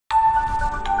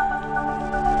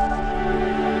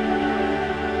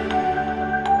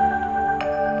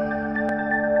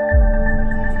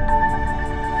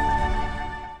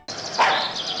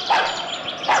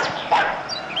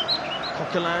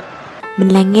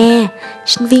Mình là Nga,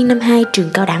 sinh viên năm 2 trường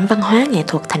Cao đẳng Văn hóa Nghệ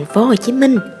thuật thành phố Hồ Chí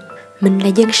Minh. Mình là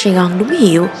dân Sài Gòn đúng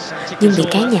hiệu, nhưng vì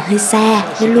cái nhà hơi xa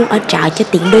nên luôn ở trọ cho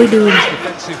tiện đôi đường.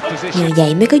 Nhờ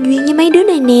vậy mới có duyên với mấy đứa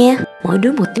này nè. Mỗi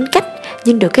đứa một tính cách,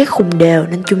 nhưng được cái khùng đều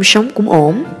nên chung sống cũng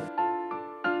ổn.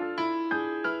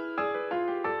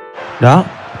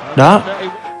 Đó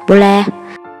Bola,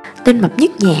 tên mập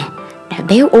nhất nhà, đã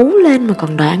béo ú lên mà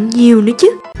còn đòi ăn nhiều nữa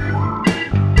chứ.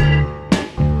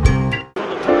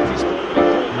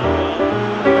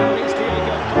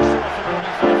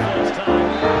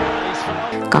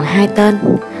 Còn hai tên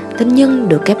Nhân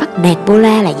được cái bắt nạt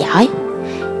Bola là giỏi.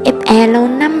 FA lâu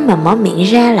năm mà mở miệng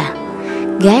ra là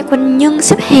gái quanh Nhân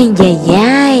xếp hàng dài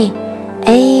dài.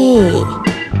 Ê,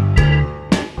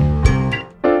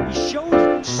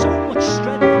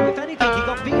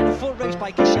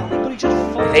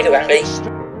 lấy đồ ăn đi.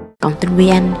 còn tên Huy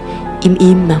Anh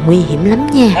im mà nguy hiểm lắm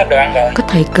nha. Hết đồ ăn rồi. Có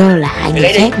thời cơ là hại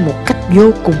người khác một cách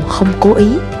vô cùng không cố ý.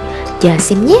 Chờ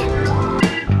xem nhé.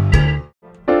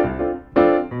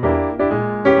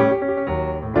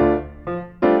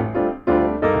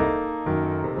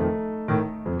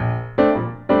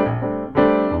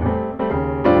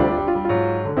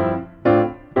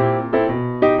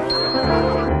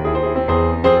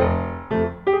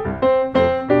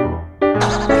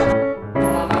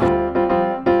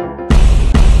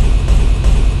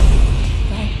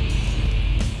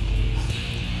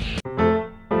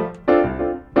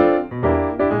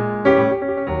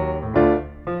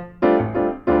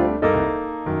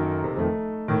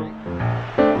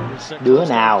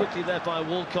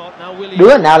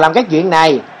 Đứa nào làm cái chuyện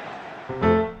này?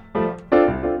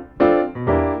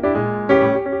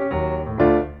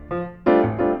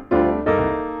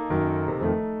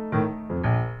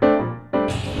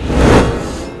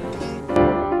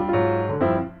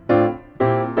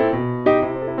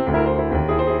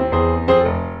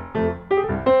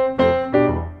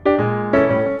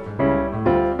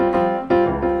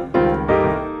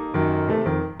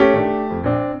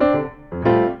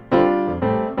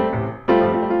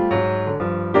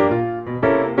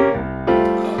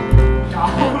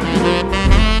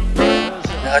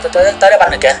 Tới đá banh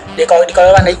này kìa, đi coi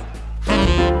đá banh đi.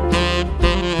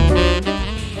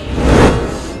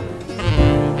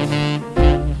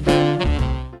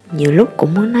 Nhiều lúc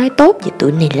cũng muốn nói tốt về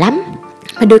tụi này lắm,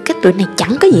 mà được cái tụi này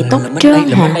chẳng có gì tốt hết trơn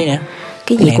hả.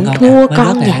 Cái gì cũng thua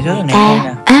con nhà người ta.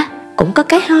 À, cũng có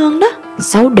cái hơn đó,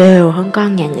 xấu đều hơn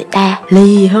con nhà người ta,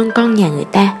 lì hơn con nhà người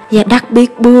ta, và đặc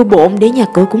biệt bừa bộn để nhà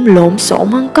cửa cũng lộn xộn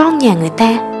hơn con nhà người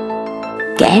ta.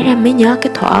 Kể ra mới nhớ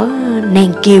cái thuở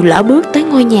nàng Kiều lỡ bước tới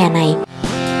ngôi nhà này.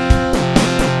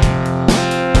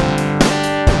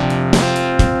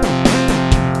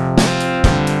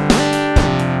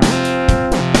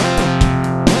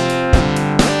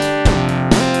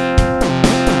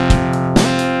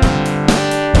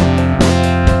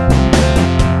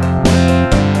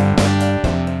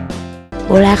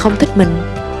 Bola không thích mình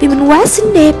vì mình quá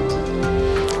xinh đẹp.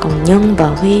 Còn Nhân và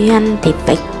Huy Anh thì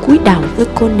phải cúi đầu với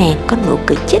cô nàng có nụ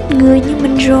cười chết người như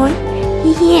mình rồi.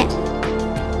 Yeah.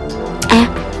 À,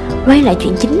 quay lại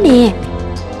chuyện chính nè.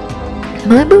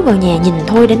 Mới bước vào nhà nhìn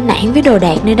thôi đã nản với đồ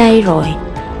đạc nơi đây rồi.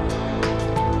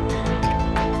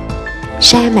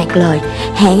 Sa mạc lời,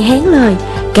 hạn hán lời,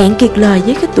 cạn kiệt lời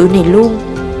với cái tụi này luôn.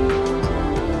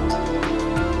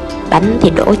 Bánh thì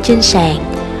đổ trên sàn,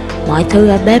 mọi thứ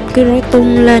ở bếp cứ rối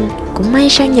tung lên. Cũng may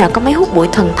sao nhờ có máy hút bụi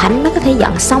thần thánh mới có thể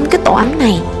dọn xong cái tổ ấm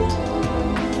này.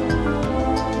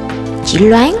 Chỉ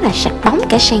loáng là sạch bóng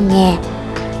cả sàn nhà.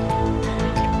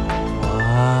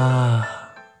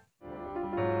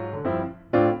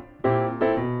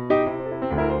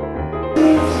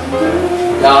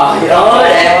 Trời ơi,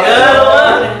 đẹp ghê luôn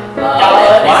á. Trời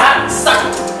ơi, quá sắc.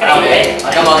 Cảm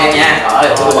ơn em nha. Trời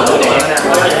ơi, tôi mời luôn.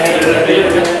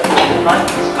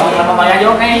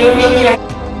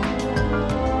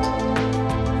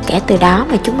 Kể từ đó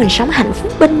mà chúng mình sống hạnh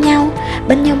phúc bên nhau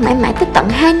mãi mãi tới tận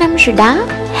 2 năm rồi đó.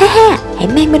 Ha ha, hãy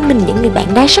mang bên mình những người bạn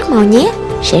đa sắc màu nhé,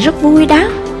 sẽ rất vui đó.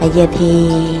 Và giờ thì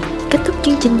kết thúc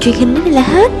chương trình truyền hình đến đây là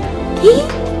hết. Hi.